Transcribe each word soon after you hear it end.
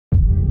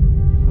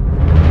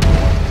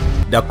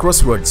The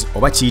crossroads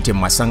oba kiyite mu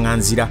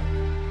masaŋŋanzira.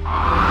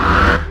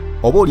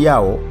 Oba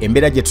oliawo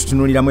embeera gye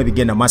tutunuliramu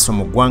ebigenda maaso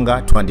mu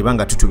ggwanga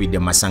twandibanga tutubidde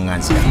mu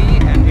masaŋŋanzira.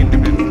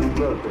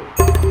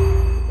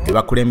 Be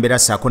bakulembera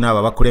ssaako n'abo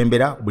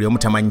abakulembera buli omu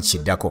tamanyi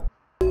kiddako.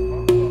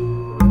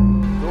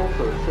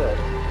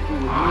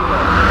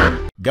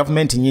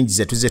 Gavumenti nnyingi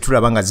ze tuzze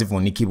tulaba nga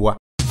zivuunikibwa.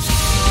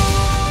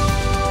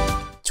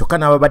 Kyokka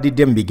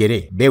n'ababadidde mu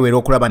bigere beewera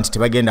okulaba nti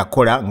tebagenda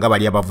kukola nga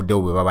bali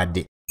abavuddewo bwe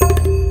babadde.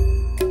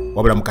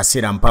 Wabula mu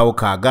kaseera mpaawo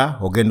kaaga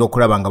ogenda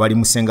okulaba nga bali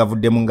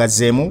musengavuddemu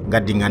ngazzeemu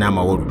ng'addiŋŋana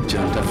amawolu.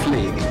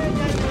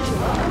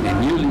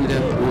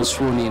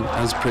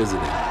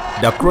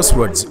 The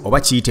crossroads oba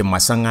kiyite mu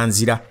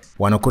masaŋŋanzira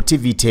wano ku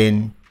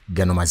TV10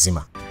 Gano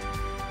Mazima.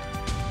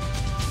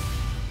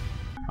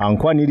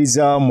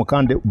 Ankwaniriza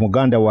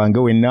muganda wange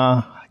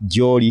wenna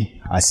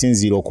gy'oli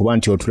asinziira okuba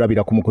nti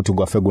otulabira ku mukutu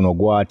gwaffe guno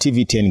gwa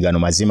TV10 Gano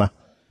Mazima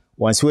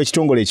wansi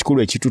w'ekitongole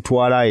ekikulu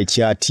ekitutwala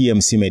ekya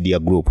TMC Media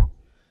Group.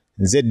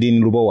 Nze Dini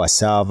Lubowa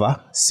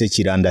Saava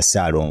Sekiranda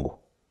Saalongo.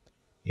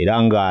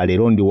 Era nga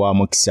leero ndi wa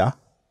mukisa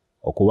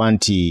okuba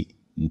nti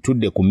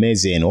ntudde ku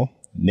mmeeza eno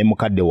ne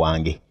mukadde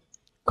wange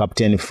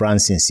Captain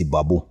Francis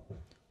Babu.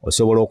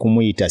 Osobola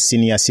okumuyita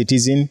senior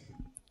citizen,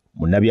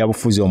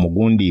 munnabyabufuzi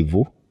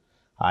omugundiivu,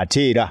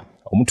 ate era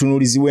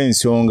omutunuulizi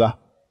w'ensonga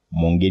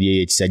mu ngeri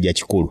ey'ekisajja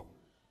kikulu.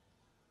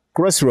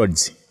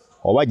 Crossroads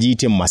oba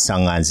giyite mu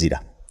masaŋŋanzira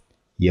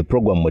ye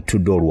program mwe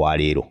tudde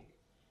olwaleero.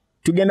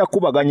 Tugenda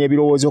kubaganya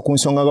ebirowoozo ku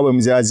nsonga nga bwe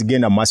muzaala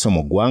zigenda mu maaso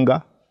mu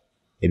ggwanga,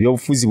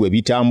 ebyobufuzi bwe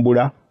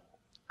bitambula,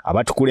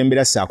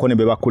 abatukulembera ssaako ne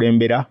be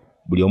bakulembera,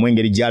 buli omu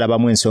engeri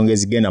gy'alabamu ensonga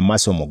ezigenda mu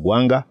maaso mu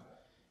ggwanga,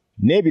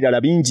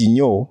 n'ebirala bingi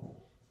nnyo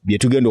bye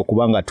tugenda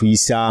okuba nga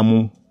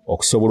tuyisaamu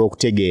okusobola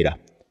okutegeera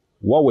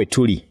wawe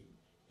tuli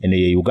eno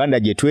ye Uganda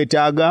gye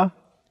twetaaga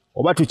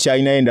oba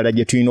tukyalinayo endala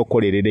gye tulina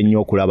okukolerera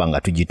ennyo okulaba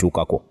nga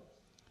tugituukako.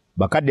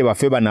 Bakadde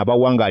baffe bano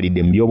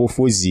abawangaalidde mu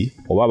byobufuzi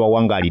oba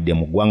abawangaalidde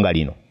mu ggwanga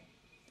lino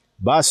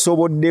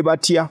basobodde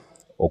batya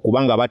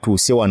okuba nga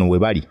batuuse wano we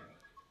bali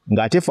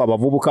ng'ate ffe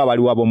abavubuka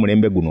abaliwo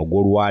ab'omulembe guno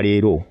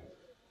ogw'olwaleero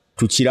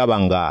tukiraba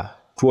nga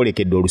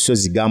twolekedde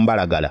olusozi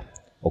gambalagala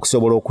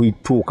okusobola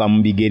okuyituuka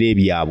mu bigere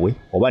byabwe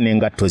oba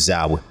n'engatto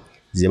zaabwe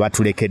ze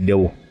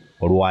batulekeddewo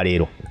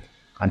olwaleero.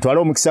 Kantwale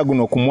omukisa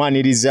guno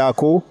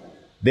okumwanirizaako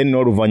then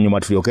n'oluvannyuma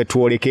tulyoke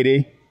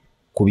twolekere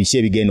ku biki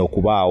ebigenda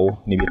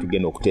okubaawo ne bye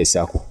tugenda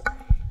okuteesaako.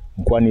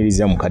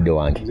 Nkwaniriza mukadde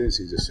wange.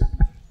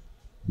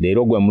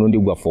 Leero gwe mulundi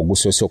gwaffe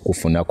ogusoose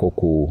okufunako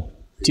ku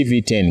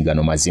TV10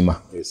 Gano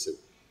Mazima.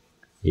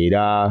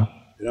 Era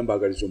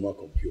mbagaliza omwaka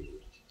omupya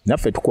obulungi.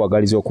 Naffe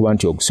tukwagaliza okuba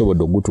nti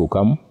ogusobodde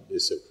ogutuukamu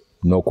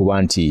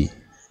n'okuba nti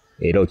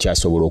era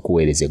okyasobola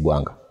okuweereza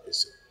eggwanga.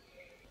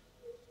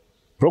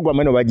 Program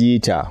eno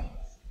bagiyita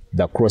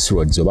The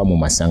Crossroads oba mu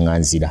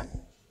masaŋŋanzira.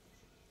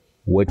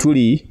 We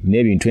tuli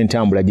n'ebintu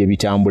entambula gye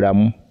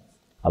bitambulamu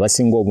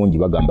abasinga obungi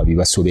bagamba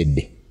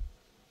bibasobedde.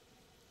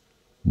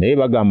 Naye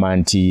bagamba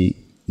nti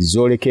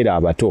zoolekera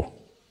abato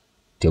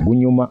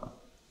tegunyuma.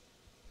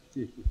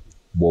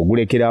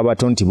 Bw'ogulekera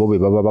abato nti bo be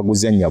baba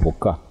baguzannya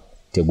bokka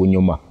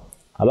tegunyuma.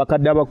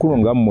 Abakadde abakulu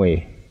nga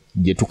mmwe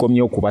gye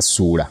tukomye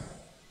okubasuula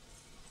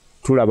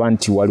tulaba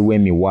nti waliwo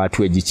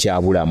emiwaatu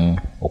egikyabulamu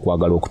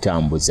okwagala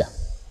okutambuza.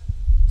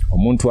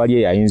 Omuntu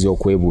ali ayinza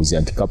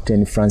okwebuuza nti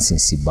Captain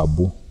Francis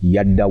Babu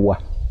yaddawa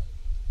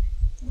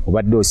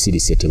obadde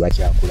osirise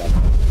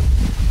tebakyakulaba.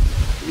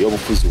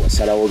 Ebyobufuzi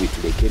wasalawo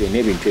bitulekere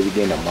n'ebintu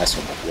ebigenda mu maaso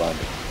mu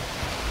ggwanga.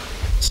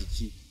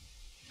 Kiki?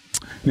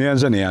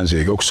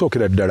 Neyanze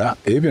okusookera ddala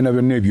ebyo byonna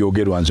byonna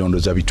ebyogerwa nze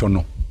ndowooza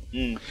bitono.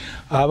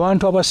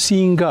 Abantu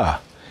abasinga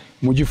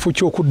mu kifo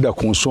ky'okudda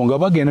ku nsonga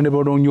bagenda ne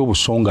baloonya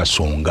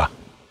obusongasonga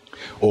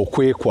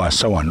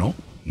okwekwasa wano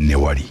ne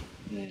wali.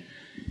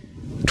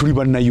 Tuli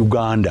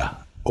bannayuganda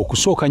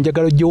okusooka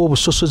njagala oggyewo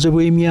obusosoze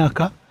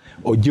bw'emyaka,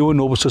 oggyewo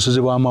n'obusosoze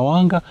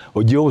bw'amawanga,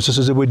 oggyewo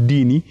obusosoze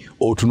bw'eddiini,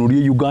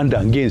 otunuulye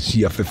Uganda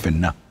ng'ensi yaffe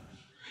ffenna.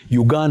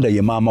 Uganda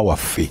ye maama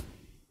waffe.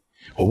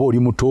 Oba oli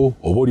muto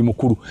oba oli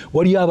mukulu,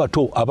 waliyo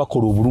abato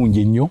abakola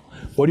obulungi ennyo,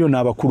 waliyo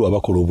n'abakulu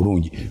abakola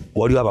obulungi,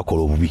 waliyo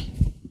abakola obubi.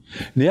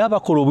 Naye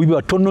abakola obubi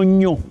batono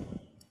nnyo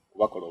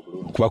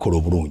kubakola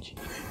obulungi.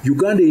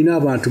 Uganda erina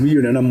abantu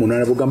miliyoni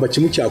 48 bugamba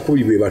kimu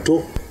kyakubiri be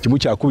bato, kimu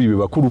kyakubiri be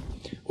bakulu.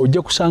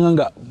 Ojja kusanga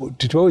nga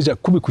titubaweza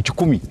 10 ku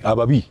 10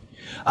 ababi.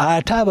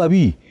 Ate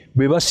ababi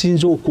be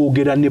basinze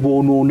okwogera ne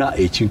boonoona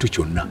ekintu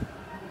kyonna.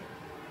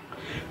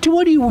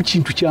 Tiwaliwo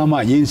kintu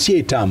ky'amaanyi, ensi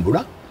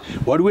etambula,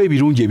 waliwo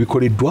ebirungi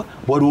ebikoleddwa,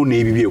 waliwo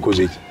n'ebibi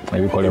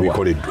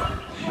ebikoleddwa.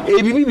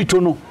 Ebibi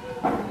bitono,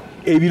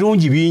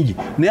 ebirungi bingi,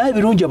 naye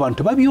ebirungi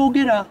abantu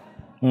babyogera.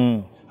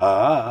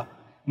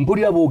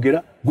 Mpulira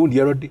boogera, gundi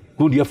yalwadde,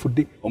 gundi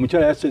yafudde,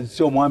 omukyala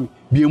yasezise omwami,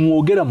 bye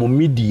mwogera mu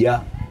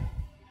midiya.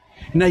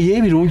 Naye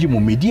ebirungi mu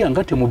midiya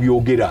nga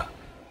temubyogera.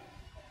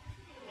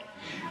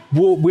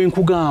 Bwe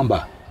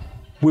nkugamba,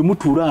 bwe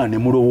mutuula ne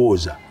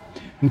mulowooza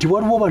nti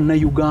waliwo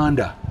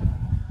bannayuganda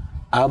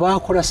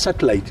abakola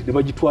satellite ne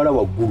bagitwala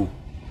waggulu,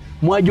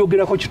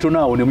 mwagyogerako kitono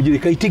awo ne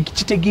mugireka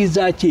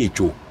kitegeeza ki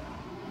ekyo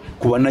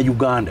ku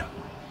bannayuganda?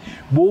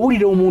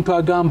 Bw'owulira omuntu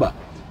agamba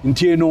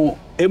nti eno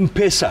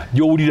M-Pesa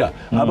gyowulira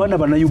abaana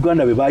bana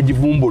Uganda be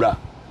bagivumbula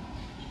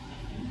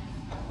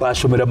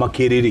basomera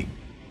Makerere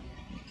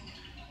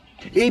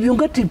ebyo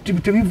nga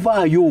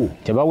tebivaayo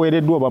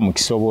tebaweereddwa oba mu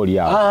kisobooli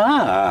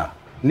awo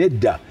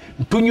nedda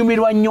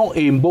tunyumirwa nnyo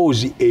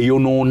emboozi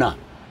eyonoona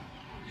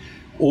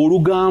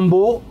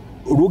olugambo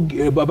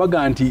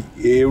babaga nti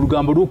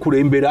olugambo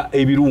lukulembera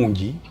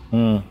ebirungi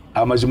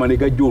amazima ne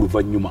gajja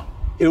oluvannyuma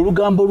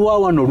olugambo lwa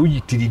wano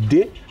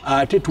luyitiridde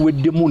ate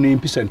tuweddemu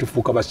n'empisa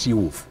ntufuuka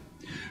basiiwuufu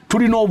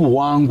tulina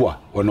obuwangwa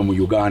wano mu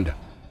Uganda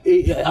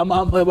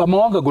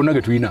amawanga gonna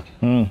ge tulina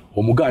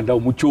Omuganda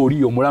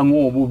Omukyoli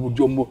Omulang'o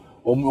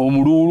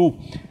Omululu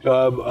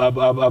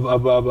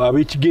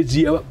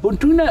ab'ekigezi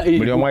tulina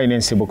buli omu alina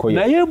ensibuko ye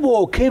naye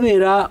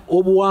bw'okebera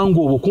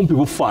obuwangwa obwo kumpi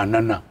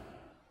bufaanana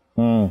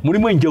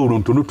mulimu enjawulo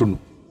ntonotono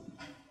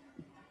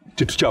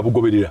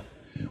tetukyabugoberera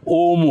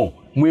omwo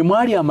mwe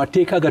mwali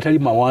amateeka agatali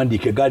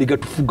mawandiike gaali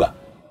gatufuga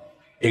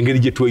engeri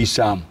gye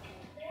tweyisaamu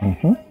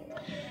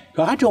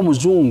kakati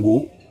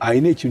omuzungu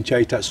alina ekintu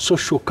kyayita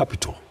social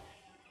capital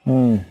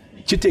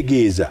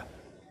kitegeeza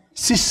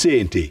si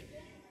ssente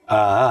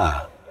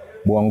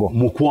bwongo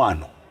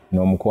mukwano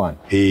n'omukwano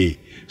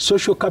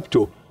social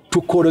capital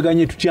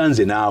tukolaganye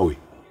tutyanze naawe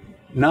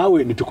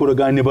ne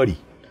tukolagana ne bali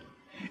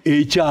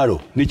ekyalo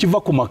ne kiva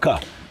ku maka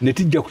ne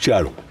tujja ku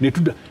kyalo ne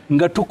tudda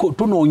nga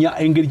tunoonya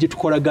engeri gye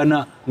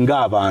tukolagana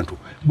ng'abantu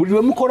buli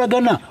lwe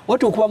mukolagana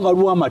wati okuba nga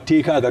waliwo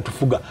amateeka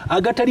agatufuga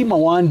agatali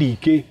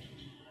mawandiike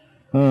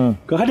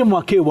kakati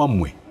mwaka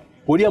ewammwe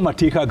oli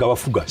amateeka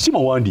agabafuga si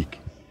mawandiike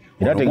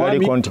era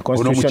tegali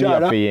constitution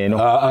yaffe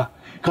yeeno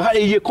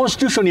ye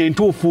constitution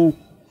entuufu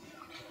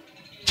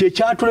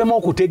kyekyatulema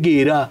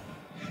okutegeera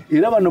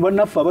era bano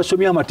bannaffe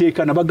abasomye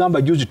amateeka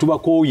nabagamba juzi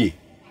tubakooye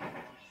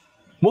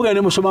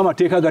mugende musoma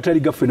amateeka agatali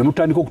gaffe ne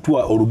mutandika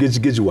okutuwa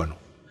olugezigezi wano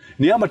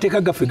naye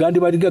amateeka gaffe gandi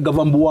baliga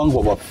gava mu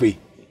buwangwa bwaffe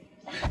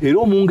era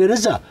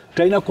Omungereza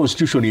talina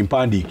constitution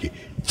empandiike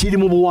kiri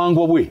mu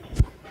buwangwa bwe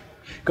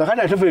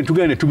kakati ate ffe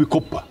tugenda ne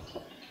tubikoppa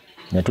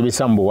ne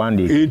tubisa mu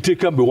buwandiike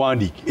enteeka mu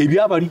buwandiike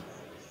ebyabali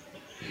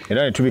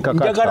era ne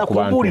tubikakatika njagala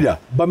kubuulira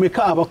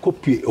bameka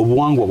abakopye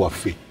obuwangwa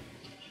bwaffe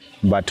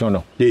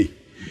batono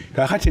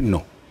kakati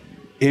nno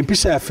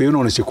empisa yaffe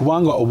yonoonese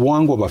kubanga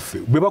obuwangwa bwaffe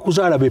bwe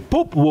bakuzaala be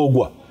pop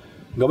boogwa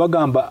nga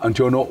bagamba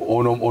nti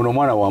ono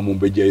mwana wa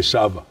mumbejja ye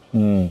Saava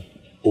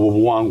obwo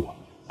buwangwa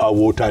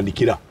awo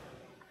otandikira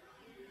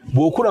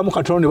bw'okulamu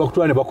katono ne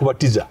bakutwala ne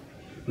bakubatiza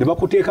ne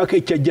bakuteekako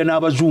ekyajja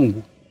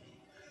n'abazungu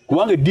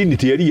kubanga eddiini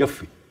teyali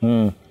yaffe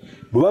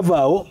bwe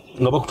bavaawo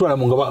nga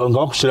bakutwalamu nga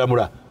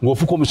bakusiramula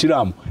ng'ofuuka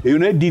omusiraamu eyo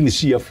naye eddiini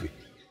si yaffe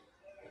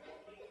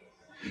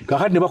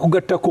kakati ne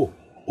bakugattako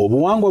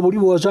obuwangwa buli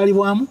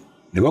bwewazaalibwamu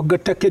ne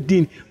bakugattako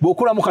eddiini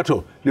bw'okulamu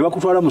katono ne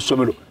bakutwala mu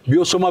ssomero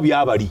by'osoma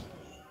byabali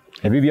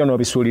ebibyo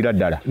n'obisuulira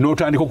ddala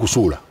n'otandika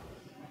okusuula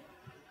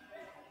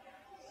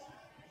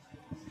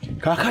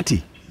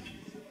kakati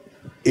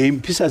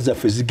empisa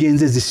zaffe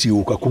zigenze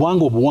zisiiwuka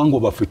kubanga obuwangwa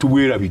bwaffe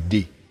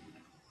tubwerabidde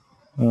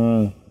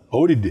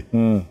owulidde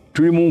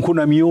tuli mu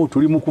nkunamyo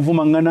tuli mu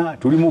kuvumaŋŋana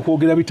tuli mu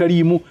kwogera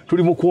bitaliimu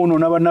tuli mu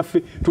kwonoona bannaffe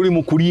tuli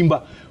mu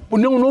kulimba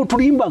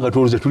n'otulimba nga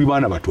toloze tuli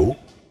baana bato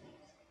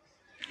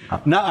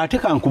ate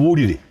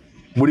kankubuulire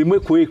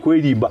mulimu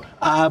kwerimba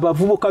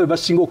abavubuka be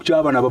basinga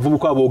okukyawa bano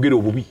abavubuka aboogera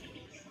obubi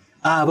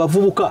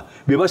abavubuka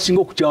be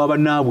basinga okukyawa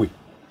bannaabwe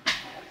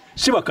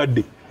si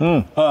bakadde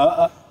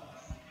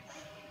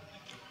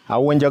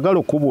awo njagala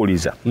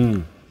okubuuliza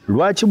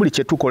lwaki buli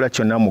kye tukola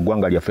kyonna mu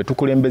ggwanga lyaffe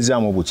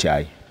tukulembezaamu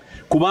bukyayi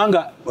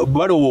kubanga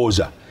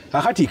balowooza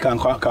kakati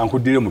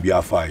kankuddire mu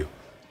byafaayo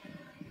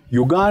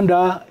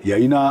Uganda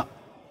yalina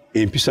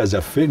empisa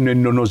zaffe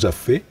n'ennono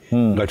zaffe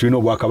nga tulina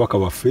obwakabaka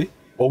bwaffe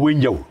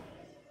obw'enjawulo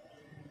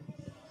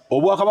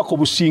obwakabaka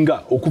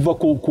obusinga okuva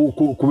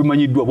ku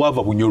bimanyiddwa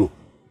bwava Bunyoro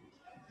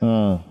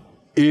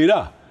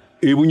era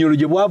ebunyoro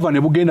gye bwava ne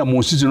bugenda mu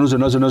nsi zino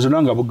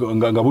zonna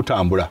nga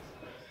butambula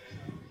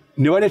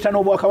ne baleeta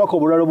n'obwakabaka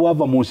obulala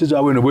bwava mu nsi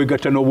zaabwe ne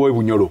bwegatta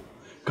n'obwebunyoro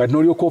kati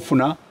n'olyoka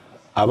ofuna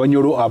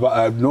abanyoro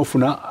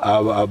n'ofuna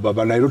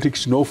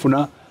abanaerotics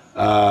n'ofuna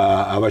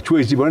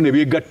abachwezi bonna ne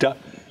byegatta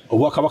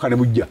obwakabaka ne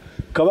bujja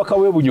kabaka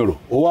w'ebunyoro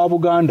owa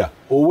Buganda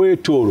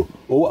ow'Etooro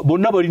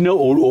bonna balina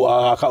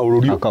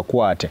olulyo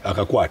akakwate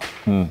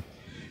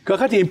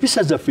kakati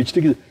empisa zaffe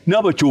kitegeeza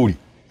n'abakyoli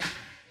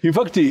in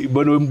fact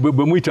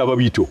bwe muyita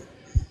ababiito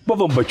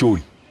bava mu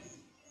bakyoli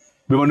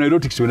be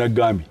banaerotics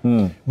benagambye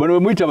bano bwe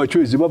muyita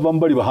abachwezi bava mu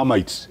bali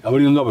bahamites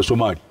abalinga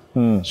abasomaali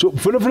so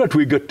fenafena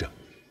twegatta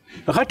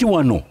kakati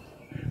wano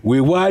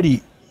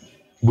wewaali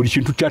buli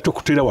kintu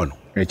kyatokutera wano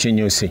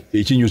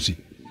ekinyusi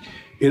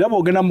era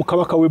bw'ogenda mu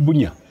kabaka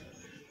w'Ebunya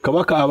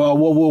kabaka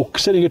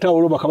okuserengeta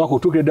oloba kabaka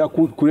otuukira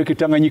kuleka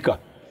Tanganyika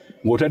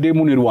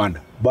ng'otaddemu ne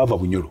Rwanda bava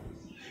Bunyoro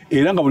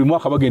era nga buli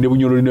mwaka bagenda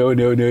Bunyoro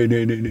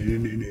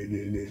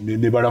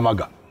ne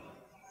balamaga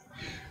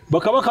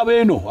bakabaka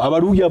beeno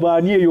abaluya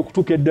baani eyo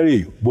okutuuka eddala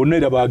eyo bonna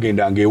era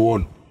bagendanga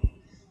ewoono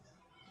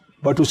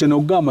batuuse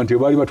n'okugamba nti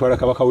baali batwala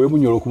kabaka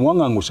w'Ebunyoro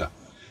okumuwaŋŋangusa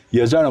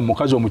yazaala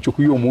mukazi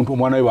omucukuyu omuntu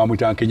omwana we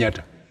bamuyita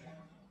Kenyatta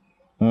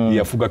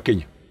yafuga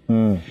Kenya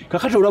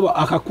kakati olaba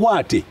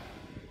akakwate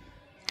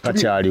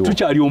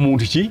tukyali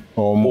omuntu ki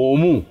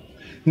omu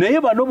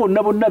naye bano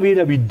bonna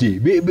beerabidde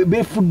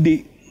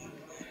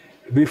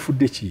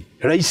befudde ki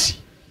raisi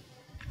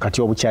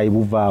kati obukyayi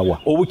buvaawa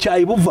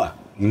obukyayi buva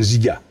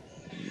nzija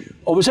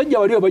obusajja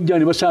bali abajja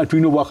ne basanga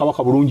tulina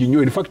obwakabaka bulungi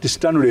nnyo in fact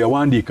Stanley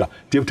yawandiika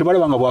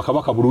tebalabanga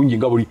bwakabaka bulungi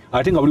nga buli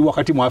ate nga buli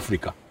wakati mu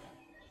Africa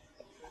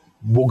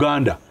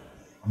Buganda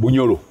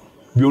Bunyoro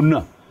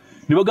byonna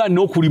ne baganda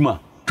n'okulima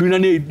tulina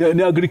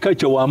ne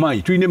agriculture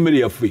w'amaanyi tulina emmere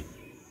yaffe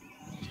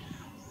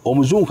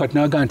omuzungu kati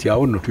n'aga nti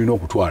awo nno tulina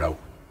okutwalawo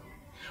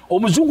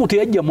omuzungu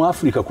teyajja mu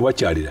Africa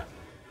kubakyalira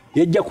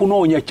yajja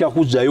kunoonya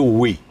kyakuzzaayo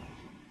wuwe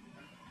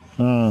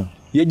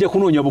yajja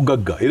kunoonya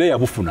bugagga era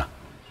yabufuna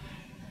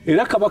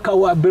era kabaka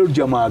wa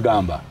Belgium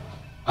agamba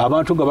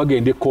abantu nga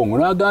bagenda e Congo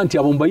n'aga nti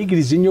abo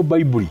mbayigiriza nnyo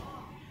Bayibuli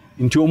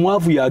nti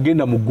omwavu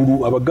yagenda mu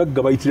ggulu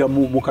abagagga bayitira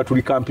mu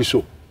katulika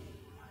mpiso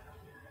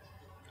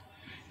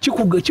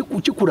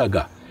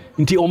kikulaga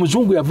nti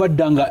omuzungu yava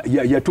ddanga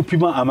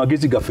yatupima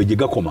amagezi gaffe gye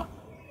gakoma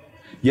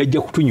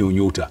yajja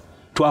kutunyuunyuuta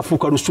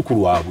twafuuka lusuku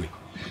lwabwe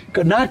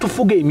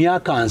n'atufuga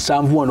emyaka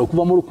 7 wano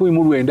okuva mu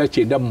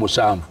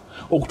 1997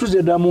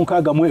 okutuuza ddala mu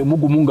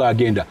 61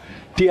 ng'agenda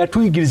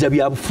teyatuyigiriza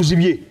byabufuzi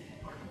bye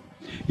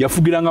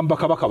yafugiranga mu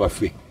bakabaka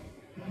baffe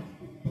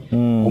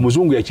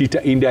omuzungu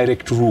yakiyita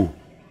indirect rule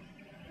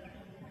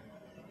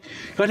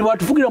kati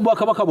bwatufugira mu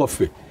bakabaka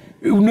baffe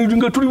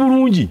nga tuli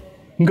bulungi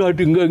nga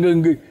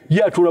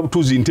yatula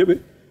butuzi Ntebe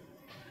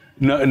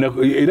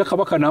era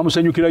kabaka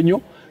n'amusanyukira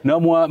nnyo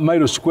n'amuwa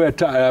mile square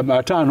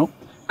 5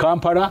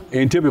 Kampala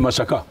Entebbe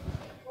Masaka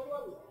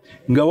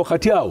nga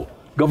wakati awo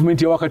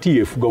gavumenti ya wakati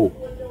yefugawo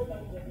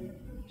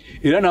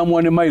era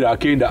n'amuwa ne mile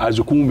 9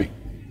 azikuume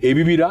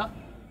ebibira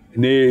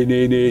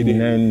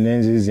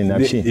n'enzizi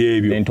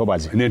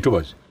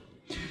n'entobazi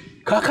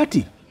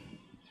kakati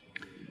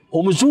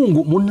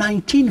omuzungu mu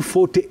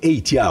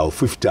 1948 awo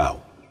 50 awo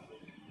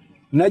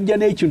najja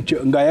n'ekintu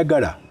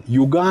ng'ayagala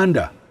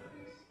Uganda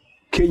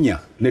Kenya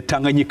ne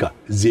Tanganyika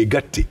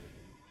zegatte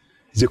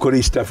zikole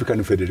East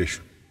African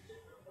Federation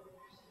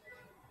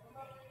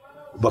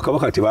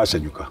bakabaka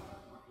tebaasanyuka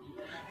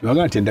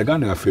baga nti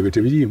endagaano yaffe ebyo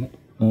tebiriimu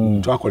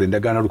twakola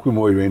endagaano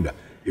 1990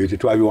 ebyo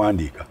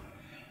tetwabiwandiika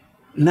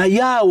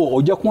naye awo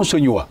ojja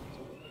kunsonyiwa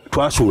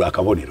twasuula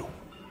akabonero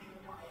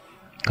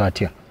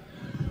katya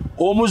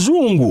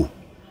omuzungu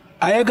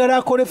ayagala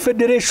akole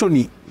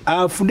federation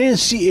afune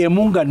ensi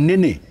emu nga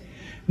nnene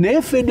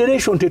naye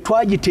federation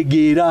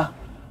tetwagitegeera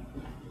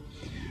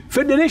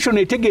federation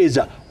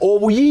etegeeza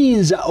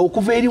obuyinza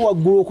okuva eri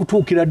waggulu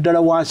okutuukira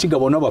ddala wansi ga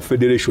bonna ba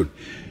federation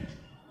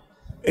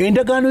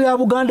endagaano ya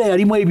Buganda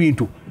yalimu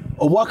ebintu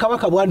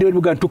obwakabaka bwandi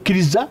Buganda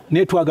tukkiriza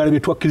naye twagala bye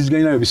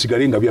twakkiriziganya nabyo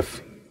bisigale nga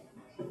byaffe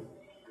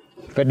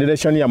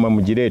federation yamwe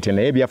mugireete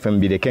naye byaffe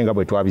mubireke nga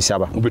bwe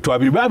twabisaba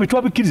bwe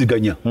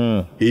twabikkiriziganya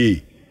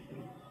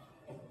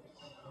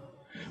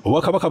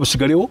obwakabaka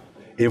busigalewo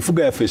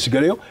enfuga yaffe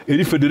esigaleyo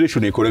eri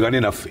federation ekolegane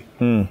naffe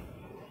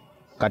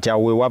kati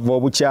awo we wava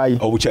obukyayi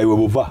we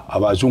buva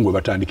abazungu we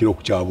batandikira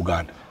okukyawa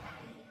Buganda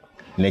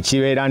ne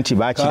kibeera nti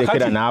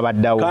bakirekera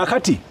n'abaddawo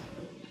kakati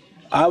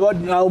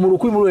awo mu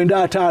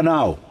 1950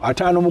 awo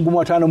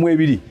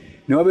 5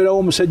 ne wabeerawo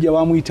omusajja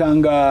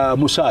bamuyitanga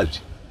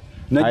Musaazi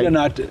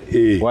najja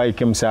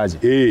waike Musaazi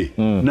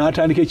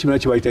n'atandika ekibiina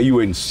kye bayita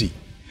UNC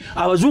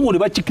abazungu ne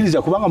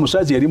bakikkiriza kubanga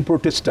Musaazi yali mu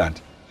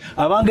Protestant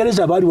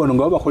Abangereza baali wano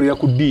nga babakolera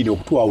ku ddiini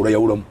okutwawula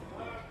yawulamu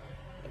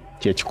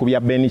kyekikubya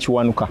Beni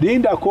Kiwanuka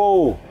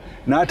lindako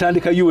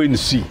n'atandika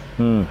UNC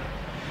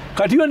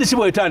kati UNC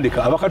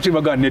bwetandika abakati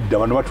bagana nedda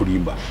bano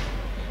batulimba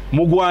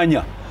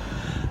mugwanya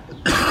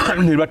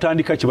ne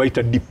batandika kye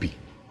bayita DP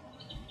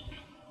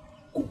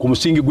ku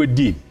musingi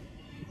gw'eddiini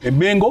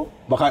Emmengo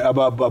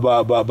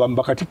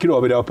bakatikiro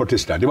babeera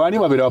Protestant baani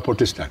babeera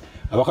Protestant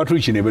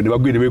abakatuliki ne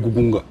bagwe ne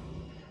beegugunga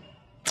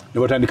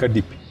ne batandika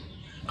DP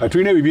kati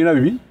tulina ebibiina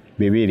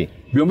bibiri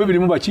byombi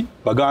birimu baki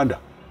Baganda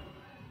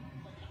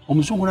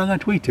omuzungu n'aga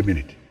nti wait a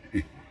minute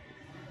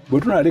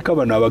bwe tunaleka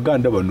bano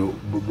Abaganda bano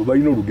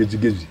balina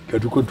olugezigezi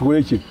kati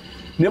tukola ki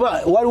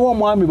waliwo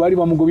omwami baali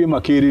bamugobye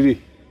Makerere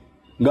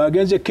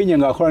ng'agenze Kenya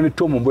ng'akola ne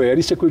Tom Mboya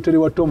yali secretary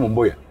wa Tom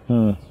Mboya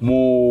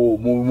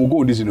mu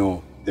gundi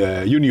zino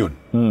union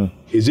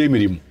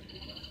ez'emirimu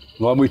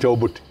nga bamuyita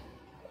Obote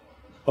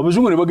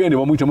abazungu ne bagenda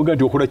bamuyita muga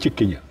nti okola ki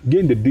Kenya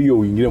genda eddiyo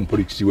oyingire mu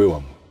politics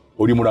weewamu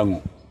oli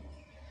mulango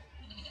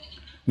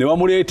ne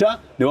bamuleeta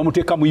ne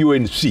bamuteeka mu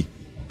UNC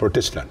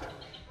Protestant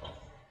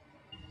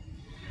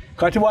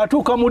kati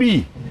bwatuuka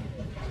muli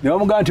ne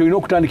bamugamba nti olina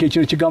okutandika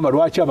ekintu kigamba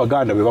lwaki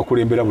Abaganda be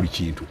bakulembera buli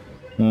kintu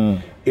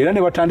era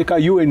ne batandika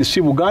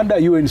UNC Buganda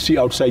UNC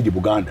outside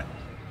Buganda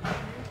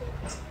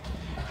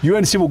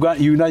UNC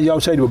Buganda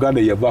outside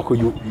Buganda yavaako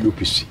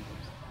UPC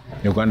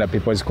Uganda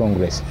People's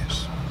Congress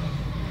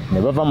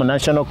ne bava mu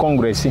National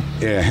Congress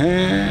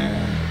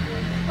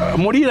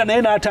Mulira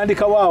naye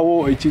n'atandika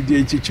waawo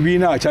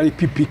ekibiina kyali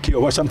PPK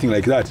or something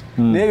like that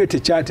naye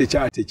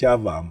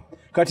tekyavaamu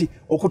kati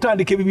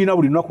okutandika ebibiina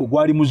buli lunaku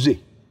gwali muze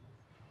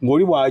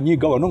ng'oli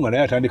bwanyiga wano nga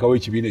naye atandikawo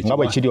ekibiina nga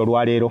bwe kiri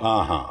olwaleero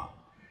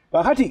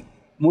kakati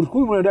mu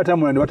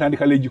 1958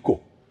 batandika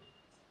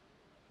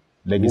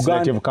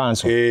Legislative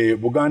Council.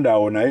 Buganda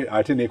awo naye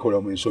ate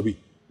nekola mu ensobi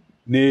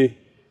ne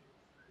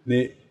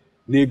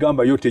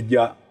gamba yo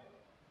tejja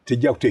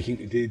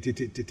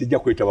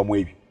kwetaba mu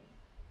ebyo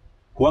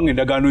kubanga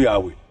endagaano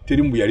yaabwe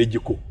teri mu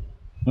Legiko.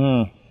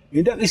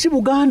 Isi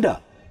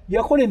Buganda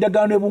yakola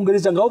endagaano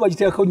y'Ebungereza nga bo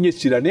bagiteekako nnyo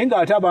essira naye nga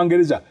ate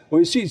Abangereza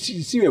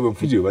si bwe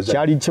bufuzi bwe baza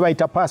kyali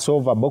kibayita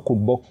Passover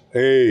bokubo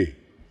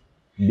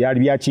byali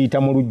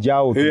byakiyita mu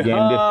lujjaawo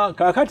tugende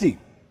kakati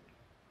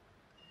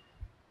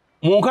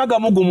mu nkaaga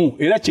mu gumu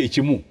era kye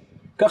kimu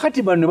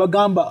kakati bano ne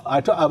bagamba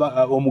ate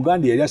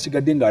Omuganda yali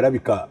asigadde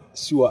ng'alabika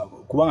siwa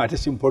kubanga ate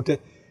simpote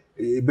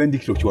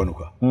Benedicto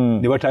Kiwanuka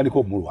ne batandika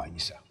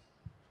okumulwanyisa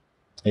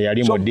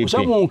eyali mu DP.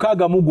 So mu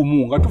nkaaga mu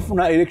gumu nga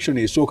tufuna election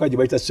esooka gye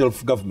bayita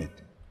self government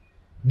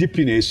DP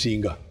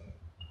neesinga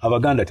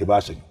Abaganda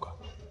tebaasanyuka.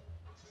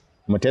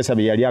 Mutesa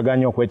bye yali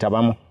aganya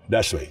okwetabamu.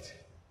 That's right.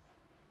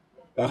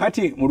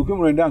 Kakati mu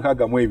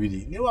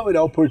 1962 ne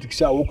wabeerawo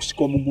politics awo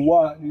okusika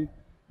omuguwa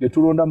ne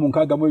tulonda mu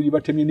 1962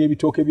 batemye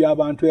n'ebitooke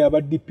by'abantu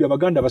aba DP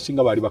Abaganda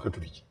basinga baali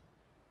bakatuliki.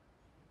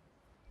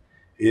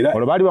 Era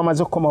olwo baali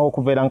bamaze okukomawo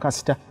okuva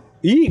Lancaster.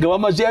 Nga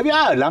bamaze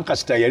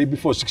Lancaster yali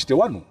before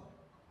 61.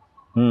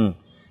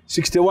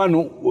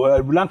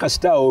 61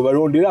 Lancaster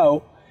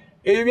balonderaawo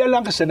ebyo bya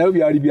Lancaster nabyo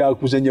byali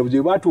byakuzanya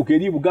bwe baatuuka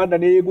eri Buganda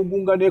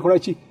neyegugunga nekola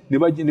ki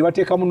ne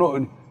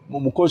bateekamu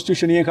mu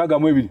constitution y'enkaaga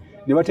mu ebiri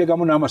ne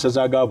bateekamu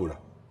n'amasaza agaabula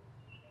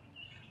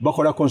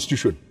bakola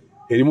constitution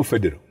erimu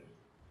federal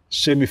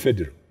semi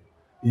federal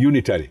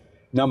unitary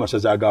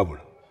n'amasaza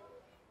agaabula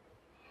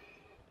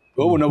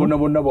obona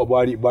bonna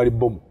bwali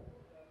bomu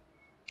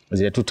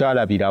ze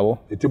tutaalabirawo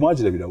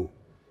temwazirabirawo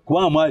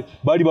kubanga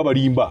baali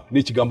babalimba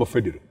n'ekigambo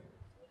federal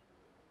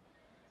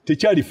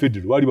tekyali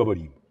federal baali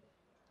babalimba.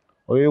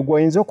 Oyo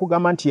gwoyinza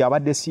okugamba nti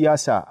abadde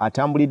siyaasa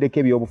atambuliddeko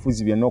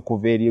ebyobufuzi byonna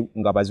okuva eri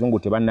nga bazungu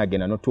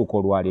tebannagenda n'otuuka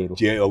olwaleero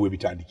awe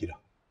bitandikira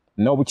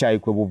n'obukyayi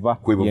kwe buva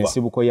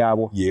yensibuko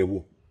yaabwo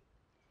yeewo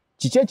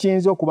kiki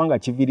ekiyinza okuba nga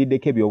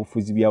kiviiriddeko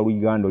ebyobufuzi bya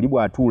Uganda oli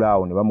bw'atuula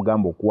awo ne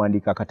bamugamba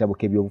okuwandiika akatabo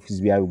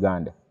k'ebyobufuzi bya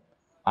Uganda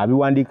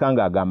abiwandiika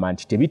ng'agamba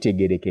nti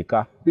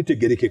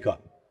bitegerekeka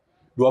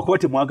lwakuba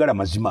temwagala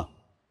mazima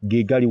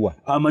gegaliwa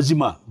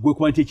amazima gwe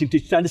kuba nti ekintu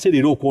ekitandise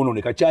leero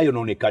okwonooneka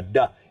kyayonooneka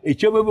dda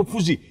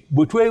ekyebyobufuzi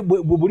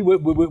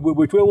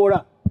bwe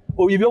twewola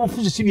obyo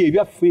ebyobufuzi si bye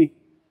byaffe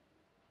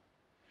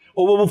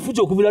obwo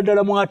obufuzi okuviira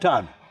ddala mu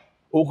 5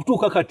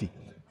 okutuuka kati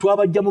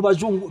twabajja mu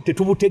bazungu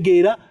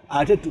tetubutegeera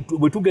ate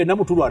bwe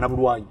tugendamu tulwana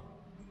bulwanyi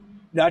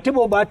ate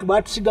bo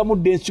baatusigamu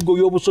dda ensigo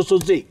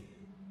y'obusosoze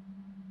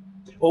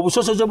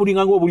obusosoze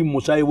bulinga ng'obuli mu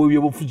musaayi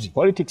bw'ebyobufuzi.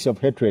 Politics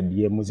of hatred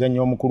ye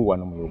muzannyo omukulu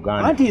wano mu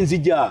Uganda. Anti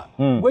nzija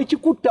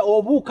bw'ekikutta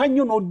obuuka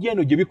nnyo n'ojja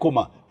eno gye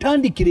bikoma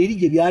tandikira eri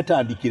gye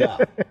byatandikira.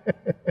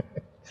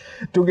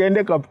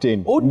 Tugende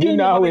Captain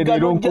naawe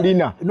leero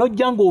nkulina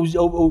n'ojja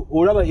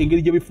ng'olaba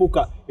engeri gye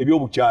bifuuka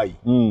eby'obukyayi.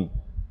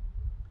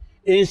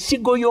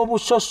 Ensigo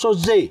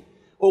y'obusosoze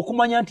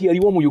okumanya nti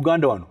yaliwo mu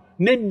Uganda wano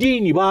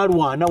n'eddiini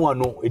baalwana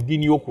wano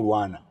eddiini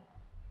y'okulwana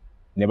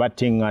ne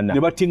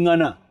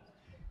battiŋŋana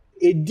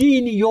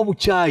eddiini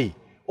y'obukyayi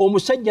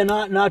omusajja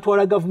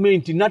n'atwala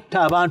gavumenti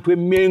natta abantu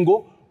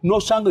emmengo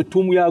n'osanga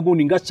ettuumu ya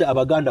gundi ngassa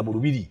Abaganda mu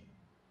lubiri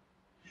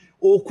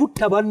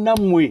okutta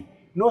bannammwe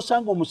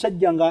n'osanga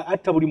omusajja nga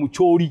atta buli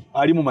mukyoli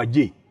ali mu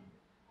magye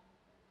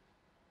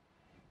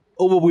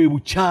obwo bwe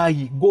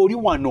bukyayi g'oli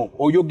wano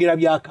oyogera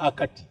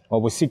byakakati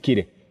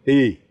obusikire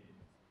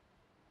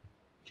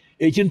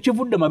ekintu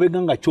kivudde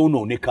mabega nga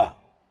kyonooneka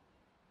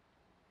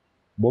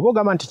bw'oba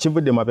ogamba nti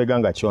kivudde mabega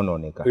nga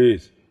kyonooneka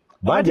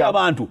bangi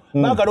abantu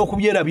baagala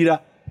okubyerabira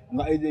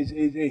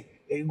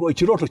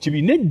ekirooto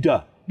kibi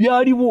nedda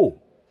byaliwo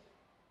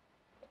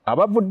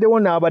abavuddewo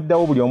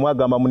n'abaddawo buli omu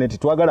agamba mune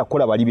tetwagala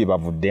kukola bali bye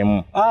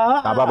bavuddemu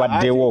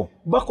ababaddewo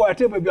bakola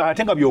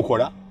ate nga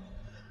byokola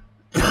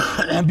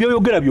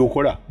byoyogera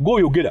byokola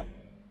g'oyogera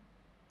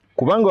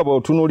kubanga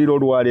bw'otunuulira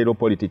olwaleero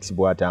politics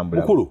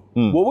bw'atambula mukulu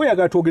bw'oba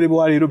oyagala twogere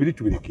bwaleero biri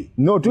tubireke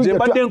nze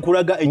mbadde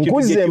nkulaga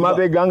nkuze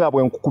emabega nga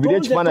bwe nkukubira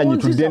ekifaananyi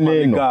tudde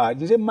n'eno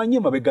nze mmanyi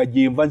emabega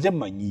gye nva nze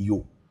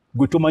mmanyiyo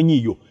gwe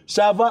tomanyiyo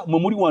Saava mwe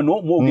muli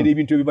wano mwogera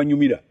ebintu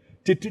ebibanyumira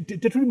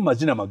tetuli mu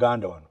mazina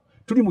maganda wano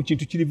tuli mu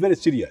kintu kiri very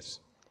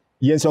serious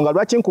yensonga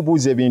lwaki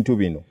nkubuuza ebintu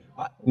bino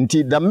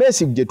nti the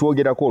message gye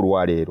twogerako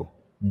olwaleero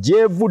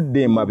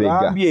gyevudde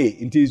emabega gambye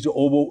nti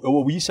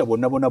obwo buyisa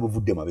bonna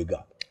buvudde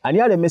emabega ani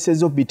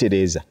alemesezza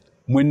obitereeza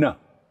mwenna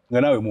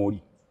nga naawe mwoli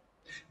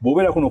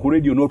bw'obeera kuno ku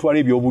radio n'otwala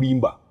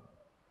ebyobulimba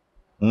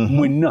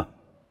mwenna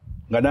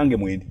nga nange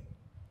mwendi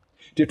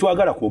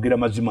tetwagala kwogera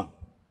mazima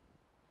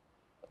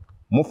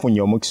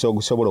mufunye omukisa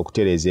ogusobola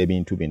okutereeza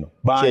ebintu bino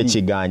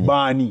kyekiganyi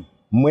baani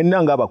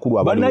mwenna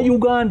ng'abakulu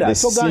Bannayuganda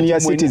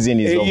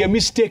ye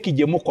mistake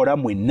gye mukola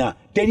mwenna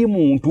teri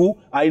muntu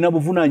alina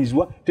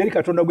buvunaanyizibwa teri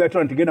Katonda gwe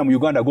yatona ntigenda mu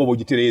Uganda gwoba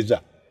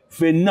ogitereeza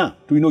ffenna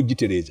tulina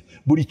okugitereeza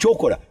buli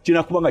kyokola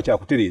kirina kuba nga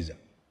kyakutereeza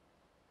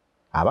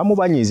abamu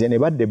banyize ne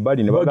badda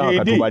ebbali ne bagamba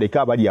katubaleke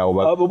abali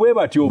awo bwe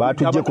batyo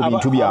batujje ku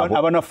bintu byabwe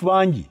abanafu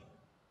bangi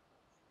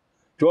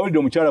Tewalidde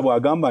omukyala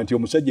bw'agamba nti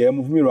omusajja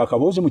yamuvumirwa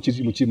akaboozi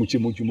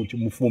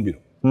mu fumbiro.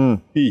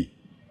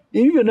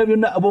 Ebyo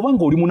byonna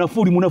bw'obanga oli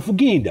munafu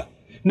genda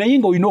naye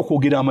nga olina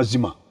okwogera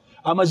amazima.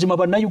 Amazima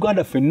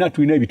bannayuganda ffenna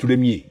tulina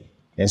ebitulemye.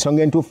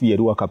 Ensonga entuufu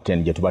yeruwa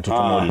Captain gye tuba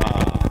tutunuulira.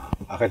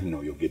 Akati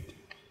n'oyogedde.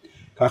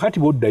 Kaakati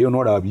bw'oddayo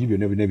n'olaba biri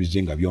byonna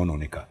ebizinga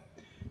byonooneka.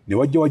 Ne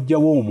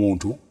wajjawo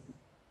omuntu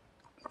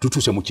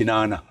tutuuse mu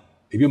 8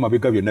 ebyo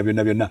mabega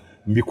byonna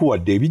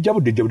mbikuwadde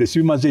ebijjabudde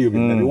sibimazeeyo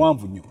byonna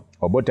biwanvu nnyo.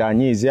 Obote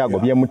anyiize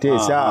agobye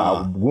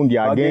Muteesa gundi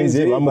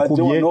agenze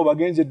bamukubye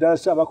bagenze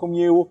ddala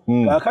bakomyewo.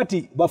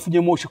 Kaakati bafunye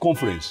Moshi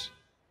conference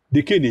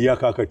dekeni ya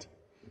kaakati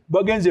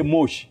bagenze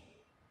Moshi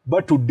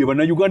batudde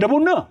bannayuganda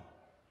bonna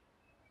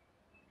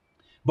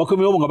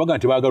bakomyewo nga baga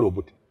nti baagala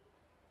Obote.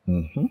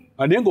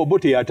 Ate nga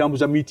Obote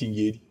yatambuza meeting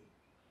eri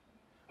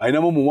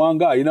ayinamu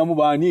Muwanga ayinamu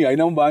baani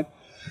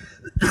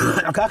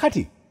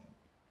kaakati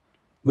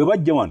bwe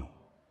bajja wano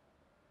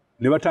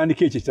ne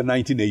batandika ekyo kya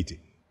 1980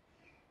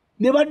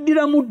 ne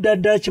baddiramu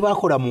ddala kye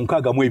bakola mu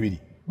 62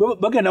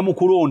 bagenda mu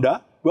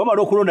kulonda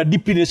bamala okulonda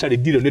DP nesale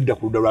ddiro nedda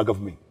ku ludda lwa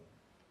gavumenti.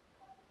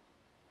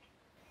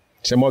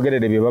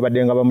 Semwogerere bye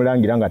babadde nga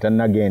bamulangira nga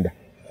tannagenda.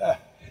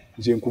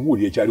 Nze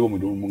nkubuulira ekyaliwo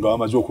nga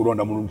bamaze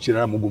okulonda mu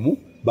kirala mugumu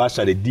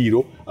baasala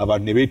eddiiro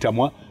abantu ne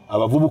beetamwa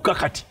abavubuka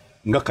kati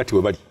nga kati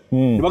we bali.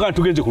 Ne bagenda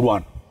tugenze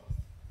kulwana.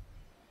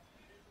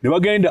 Ne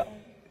bagenda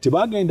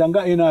tebagenda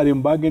nga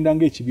NRM bagenda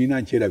nga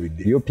ekibiina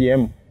nkyerabidde.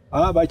 UPM.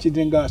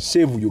 Bakidde nga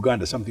Save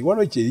Uganda something.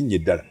 Waliwo ekyerinnya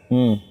eddala.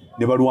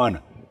 Ne balwana.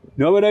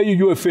 Ne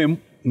babeerayo UFM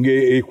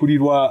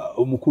ng'ekulirwa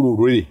omukulu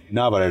Lwere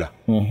n'abalala.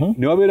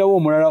 Ne babeerawo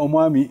omulala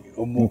omwami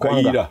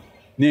Omukayira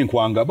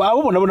n'Enkwanga.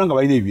 Abo bonna nga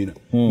balina ebibiina.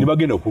 Ne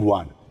bagenda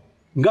okulwana.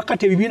 Nga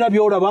kati ebibiina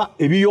byolaba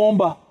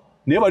ebiyomba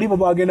naye balibo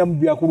bagenda mu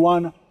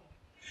byakulwana.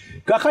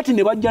 Kakati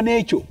ne bajja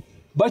n'ekyo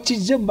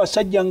bakizze mu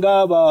basajja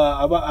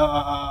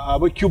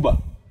ng'aba Cuba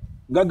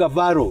nga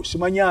Gavaro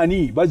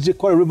simanyani bazze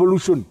kola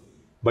revolution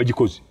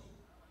bagikoze.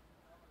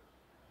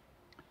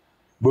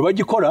 Bwe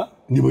bagikola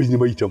ne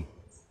bayitamu.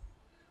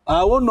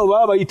 Awo nno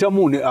baba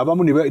bayitamu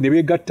abamu ne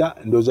beegatta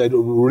ndoza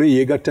Lule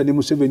yeegatta ne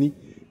Museveni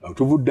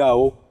tuvudde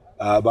awo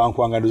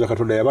Bankwanga ndoza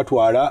Katonda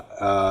yabatwala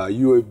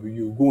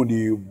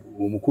gundi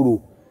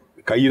omukulu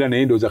Kayira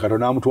naye ndoza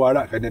Katonda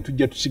amutwala kati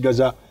tujja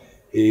tusigaza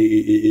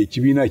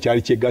ekibiina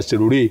ekyali kyegasse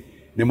Lule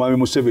ne Mwami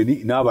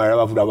Museveni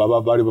n'abalala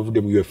baali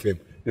bavudde mu UFM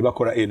ne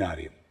bakola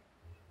NRM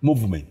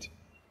movement.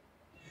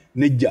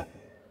 Nejja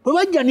bwe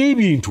bajja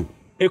n'ebintu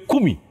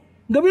 10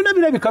 nga byonna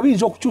birabika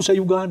biyinza okukyusa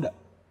Uganda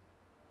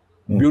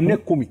byonna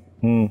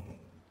 10.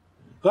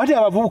 Kati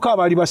abavubuka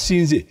abaali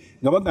basinze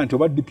nga baga nti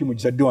oba DP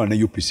mugizadde wana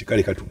na UPC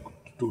kale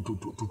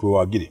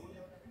tuwagire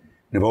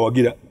ne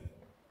bawagira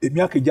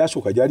emyaka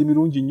egyasooka gyali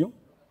mirungi nnyo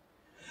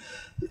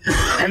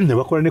ne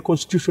bakola ne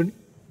constitution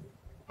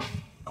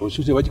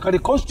kale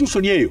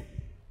constitution eyo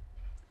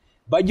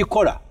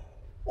bagikola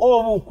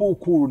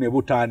obukuukulu ne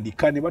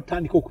butandika ne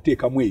batandika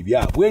okuteekamu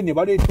ebyabwe ne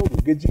baleeta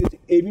obugezi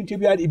ebintu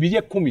ebyali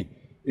 10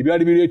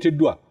 ebyali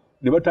bireeteddwa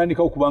ne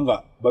batandika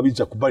okubanga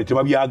babizza ku bali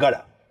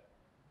tebabyagala.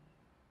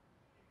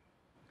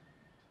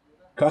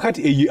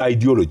 Kakati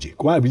ideology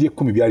kubanga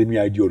 10 byali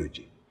mu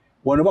ideology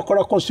wano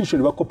bakola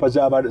constitution bakopa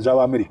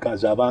z'Abamerika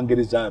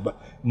z'Abangereza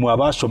mu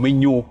abasoma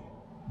ennyo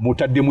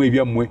mutaddemu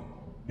ebyammwe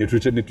ne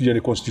tujja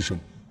ne constitution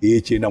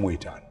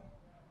ey'E95.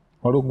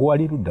 Olwo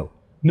wali luddawo?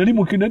 Nali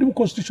mu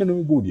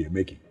constitution gundi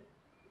making.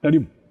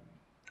 Nalimu.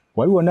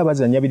 Waliwo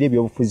n'abazannya biri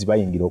ebyobufuzi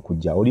bayingira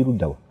okujja oli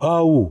luddawo?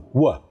 Awo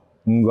wa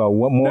nga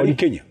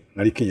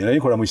nali Kenya nali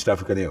kola mu East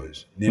African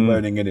Airways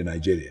nembayo nengende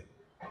Nigeria.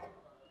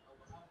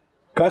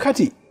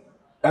 Kakati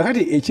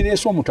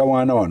ekireese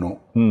omutawaana wano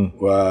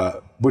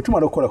bwe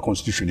tumala okukola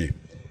constitution eyo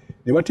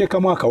ne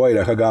bateekamu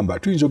akawaayiro akagamba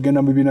tuyinza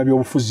okugenda mu bibiina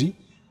by'obufuzi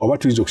oba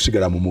tuyinza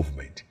okusigala mu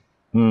movement.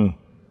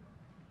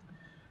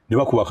 Ne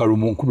bakuba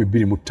kalumu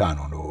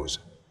 2005 ndowooza.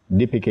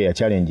 DPK ya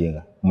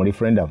challenginga mu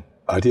referendum.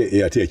 Ate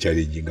ya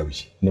challenginga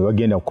biki. Ne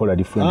bagenda kukola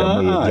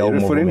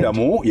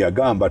referendum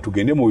yagamba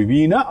tugende mu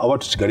bibiina oba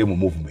tusigale mu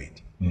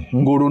movement.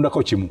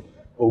 Ng'olondako kimu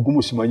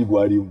ogumu simanyi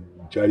gwali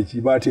kyali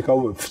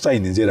kibateekawo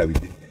sign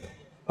nzerabidde.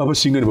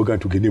 Abasinga ne bagamba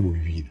tugende mu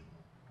bibiina.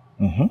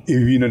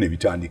 Ebibiina ne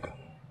bitandika.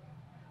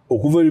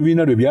 Okuva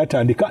ebibiina lwe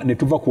byatandika ne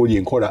tuva ku oli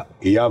enkola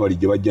ey'abali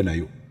gye bajja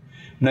nayo.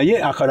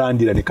 Naye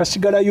akalandira ne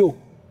kasigalayo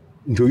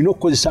nti olina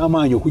okukozesa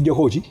amaanyi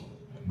okuggyako ki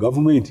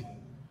gavumenti.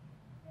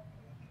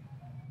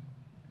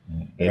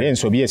 Era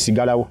ensobi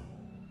esigalawo.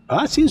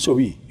 Si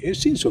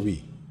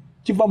nsobi.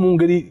 Kiva mu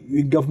ngeri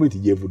gavumenti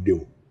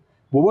gyevuddewo.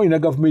 Bw'oba olina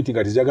gavumenti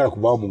nga tezagala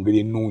kuvaawo mu ngeri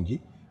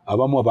ennungi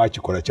abamu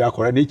abakikola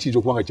kyakola naye kiyinza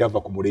okuba nga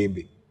kyava ku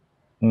mulembe.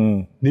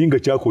 Naye nga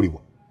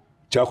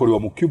kyakolebwa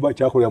mu Cuba,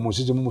 kyakolebwa mu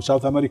nsi mu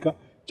South America,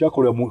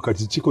 kyakolebwa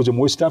kati kikoze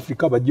mu West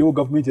Africa bajjewo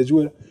gavumenti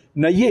eziwera.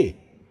 Naye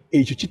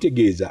ekyo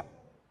kitegeeza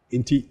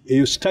nti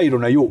eyo style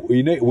nayo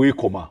oyina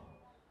weekoma.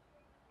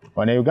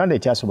 Wano Uganda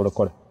ekyasobola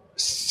okukola?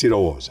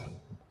 Sirowooza.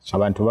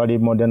 Abantu bali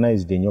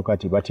modernized nnyo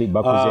kati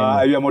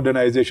bakuze ebya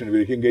modernization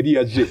biri ngeri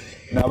yazze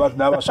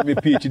n'abasomye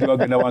PhD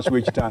bagenda wansi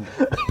w'ekitanda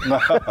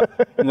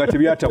nga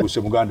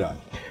tebyatabuse muganda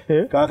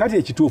wange. Kaakati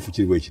ekituufu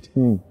kiri bwe kiti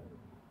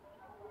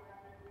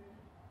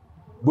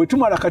bwe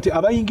tumala kati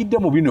abayingidde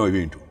mu bino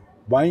ebintu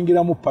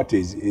bayingira mu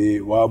parties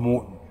wa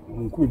mu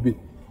 12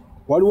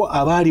 waliwo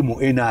abaali mu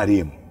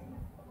NRM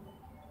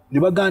ne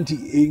baga nti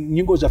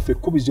nyingo zaffe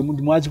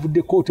 10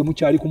 mwazivudde kote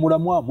mukyali ku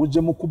mulamwa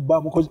muzze mu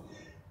kubba mukoze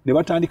ne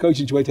batandikayo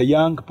ekintu bayita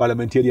Young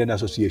Parliamentarian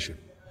Association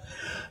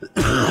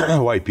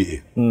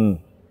YPA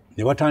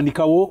ne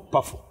batandikawo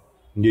PAFO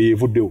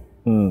ngeyevuddewo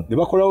ne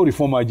bakolawo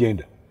reform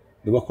agenda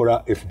ne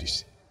bakola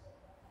FDC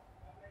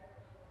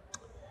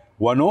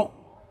wano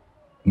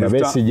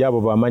nabesi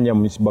jabo bamanya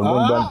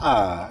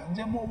bagomba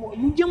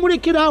nje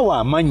mulekerawo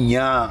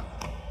amanya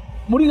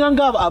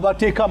mulinganga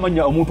abateeka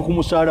amanya omuntu ku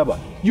musalaba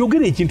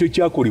yogera ekintu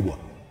ekyakolebwa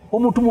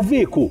omuntu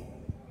muveeko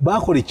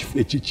bakola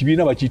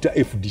ekibiina bakiyita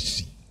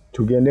FDC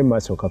tugende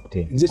maaso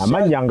captain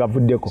amanya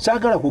ngavuddeko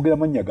saagala kwogera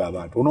amanya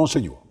g'abantu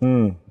ononsonyiwa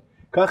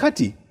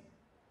kaakati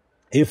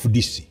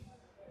FDC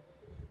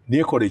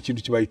nekola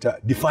ekintu kibayita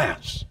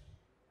defiance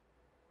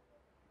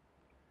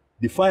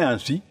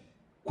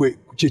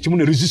kyekimu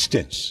ne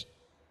resistance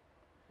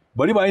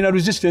bali balina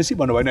resistance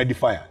bano balina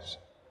defiance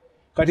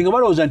kati nga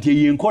balowooza nti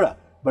eyo enkola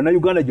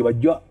bannayuganda gye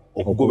bajja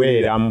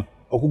okugoberera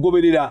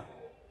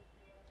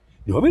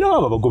ne babeerawo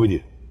abo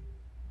abagoberera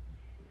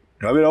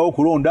ne babeerawo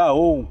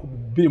okulondaawo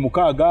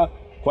 26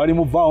 kwali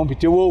muvaawo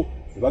mpitewo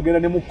ne bagenda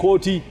ne mu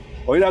kooti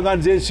oyiraga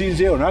nze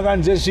nsinze onaga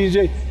nze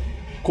nsinze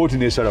kooti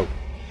neesalawo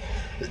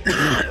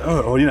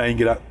oli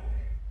nayingira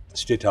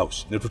State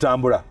House ne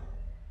tutambula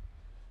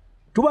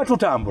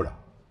tutambula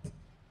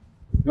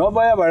ne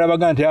bavayo abalala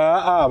baga nti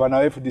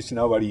bana FDC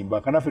nabo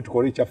balimba kanaffe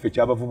tukole ekyaffe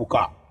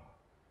ekyabavubuka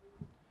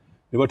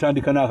ne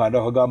batandika n'akantu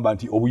akagamba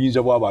nti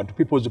obuyinza bw'abantu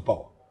people's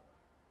power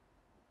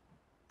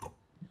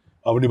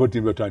abo ne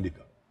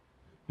batandika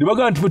ne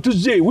baga nti ffe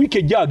tuzze wiiki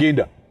ejja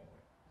agenda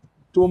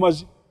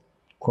tumumazi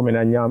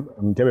 14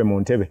 Ntebe mu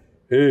ntebe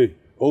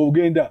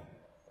ogenda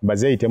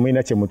bazeyi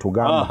temwina kye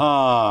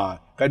mutugamba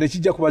kati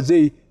kijja ku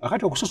bazeyi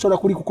akati okusosola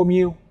kuli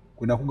kukomyewo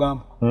kwena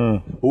kugamba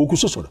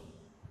okusosola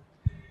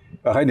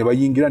akati ne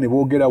bayingira ne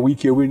boogera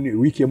wiiki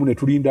emu ne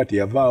tulinda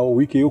teyavaawo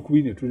wiiki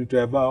eyokubiri ne tulinda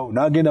teyavaawo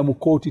n'agenda mu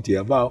kooti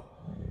teyavaawo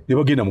ne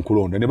bagenda mu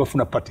kulonda ne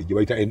bafuna party gye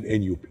bayita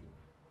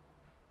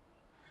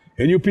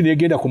NUP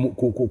negenda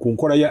ku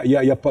nkola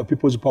ya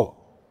people's power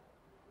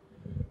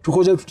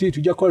tukoze tuti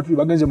tujja kukola tuli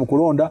bagenze mu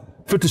kulonda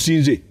ffe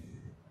tusinze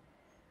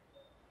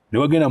ne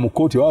bagenda mu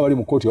kooti baba bali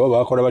mu kooti baba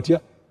bakola batya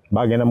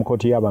bagenda mu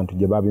kooti y'abantu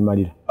gye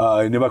babimalira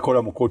ne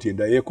bakola mu kooti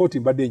enda kooti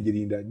mbadde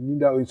njirinda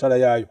ninda ensala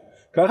yaayo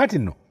kakati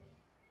nno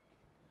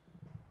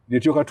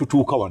netyoka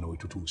tutuuka wano we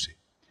tutuuse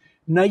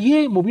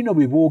naye mu bino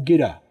bwe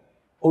boogera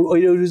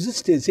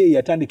resistance eyo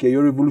yatandika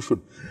eyo revolution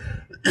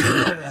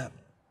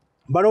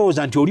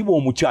balowooza nti oli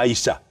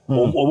bw'omukyayisa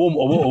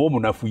oba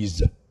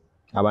omunafuyiza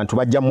abantu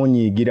bajja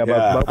munyiigira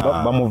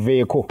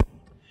bamuveeko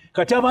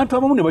kati abantu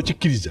abamu ne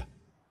bakikkiriza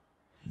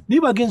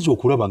naye bagenza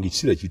okulaba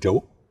ng'ekiseera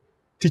kiyitawo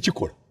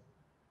tikikola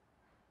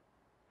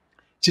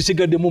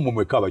kisigaddemu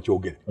mumweka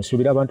abakyogera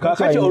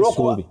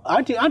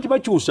anti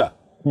bakyusa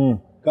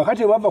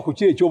kakati bava ku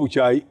kiri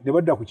ekyobukyayi ne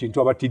badda ku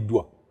kintu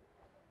abatiddwa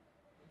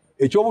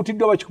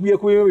ekyobutiddwa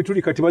bakikubyekubyemu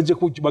bituli kati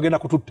bagenda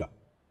kututta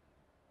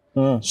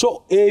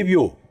so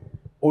ebyo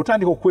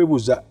otandika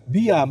okwebuuza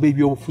biyamba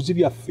ebyobufuzi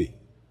byaffe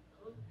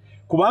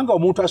kubanga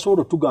omuntu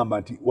asobola otugamba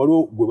nti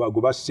waliwo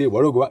gwe basse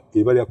waliwo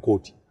ebalya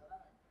kooti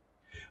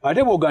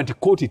ate bwoga nti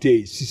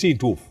kooti si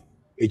ntuufu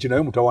ekyo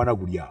naye mutawaana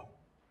guli awo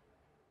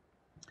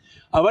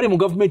abali mu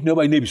gavumenti nabo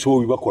balina ebisobo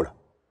bibakola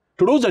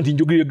tolowooza nti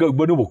njogera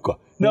bano bokka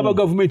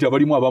n'abagavumenti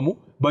abalimu abamu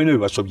balina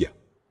bebasobya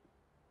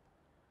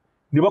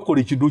ne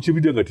bakola ekintu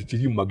kibidde nga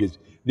tikiri mu magezi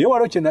naye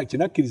waliwo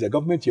kyenakkiriza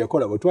gavumenti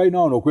yakola bwe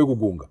twalina wano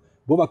okwekugunga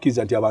bo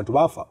bakkiriza nti abantu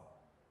baafa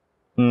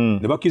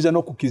ne bakkiriza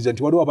n'okukkiriza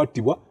nti waliwo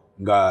abattibwa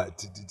nga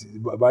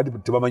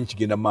tebamanyi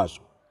kigenda mu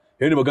maaso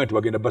era ne bagamba nti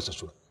bagenda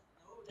basasula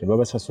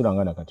tebabasasula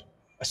nga nakati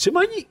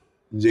simanyi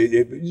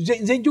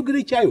nze njogera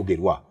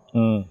ekyayogerwa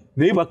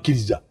naye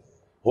bakkiriza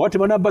oba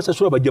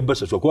tebanabasasula bajja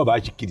basasula kuba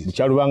bakikkiriza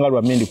ekyalubanga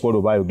lwa mindi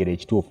kwolwo baayogera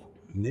ekituufu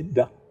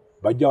nedda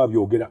bajja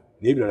babyogera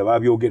naye ebirala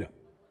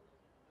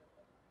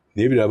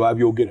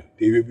babyogera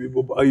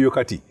eyo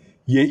kati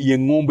ye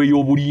ngombe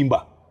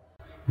y'obulimba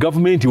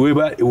gavumenti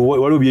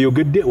waliwo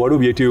byeyogedde waliwo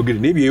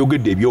byeteyogedde naye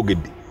byeyogedde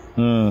ebyogedde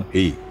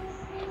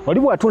oli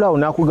bw'atulaawo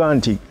n'akugamba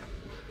nti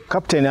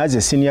Captain as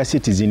a senior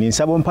citizen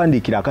nsaba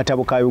ompandiikira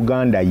akatabo ka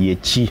Uganda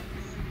yeki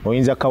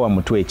oyinza kawa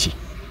mutwe ki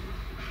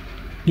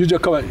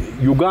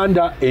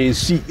Uganda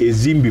ensi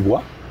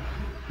ezimbibwa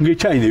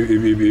ng'ekyalina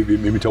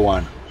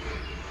emitawaana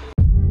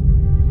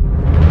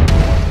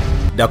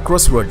The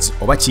Crossroads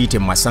oba kiyite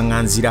mu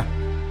masaŋŋanzira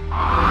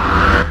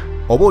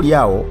oba oli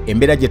awo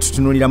embeera gye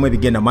tutunuliramu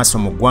ebigenda maaso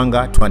mu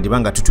ggwanga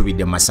twandibanga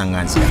tutubidde mu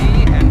masaŋŋanzira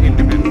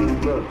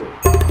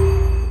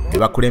be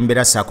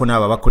bakulembera saako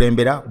n'abo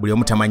bakulembera buli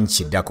omu tamanyi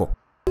kiddako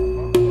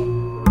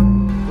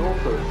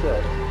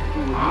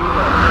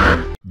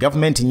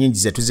gavumenti nnyingi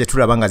ze tuzze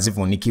tulaba nga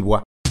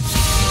zivuunikibwa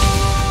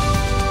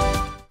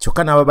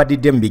kyokka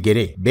n'ababadidde mu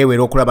bigere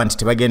beewera okulaba nti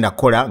tebagenda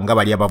kukola nga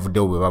bali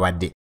abavuddewo bwe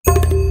babadde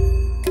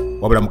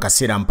wabula mu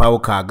kaseera mpaawo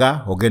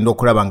kaaga ogenda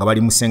okulaba nga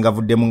bali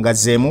musengavudde mu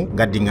ngazzeemu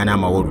gaddingana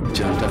amawolu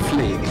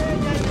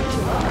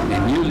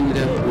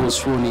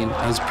sworn in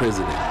as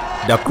president.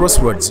 The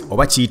Crossroads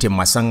oba kiyite mu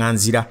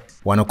masaŋŋanzira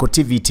wano ku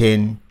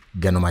TV10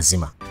 Gano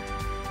Mazima.